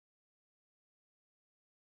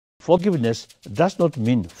Forgiveness does not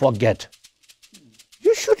mean forget.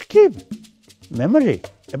 You should keep memory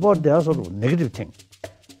about that sort of negative thing.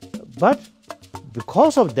 But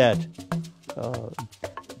because of that,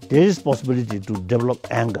 there is possibility to develop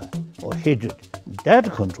anger or hatred.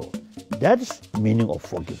 That control, that is meaning of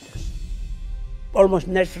forgiveness. Almost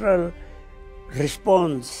natural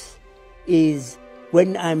response is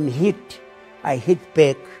when I'm hit, I hit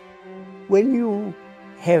back. When you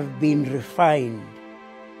have been refined,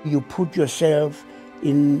 you put yourself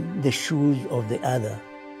in the shoes of the other.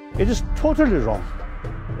 It is totally wrong.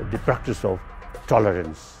 The practice of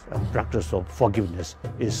tolerance and practice of forgiveness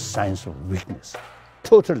is signs of weakness.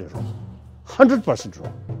 Totally wrong. 100%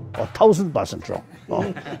 wrong. Or 1000% wrong. Oh.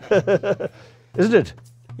 Isn't it?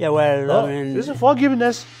 Yeah, well, I mean, this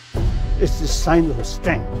forgiveness is the sign of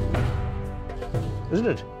strength. Isn't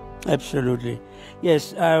it? Absolutely.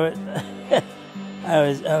 Yes, I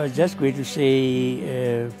was just going to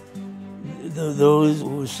say, those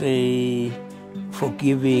who say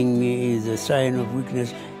forgiving is a sign of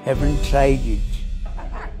weakness haven't tried it.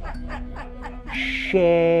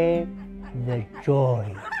 Share the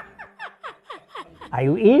joy. Are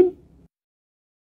you in?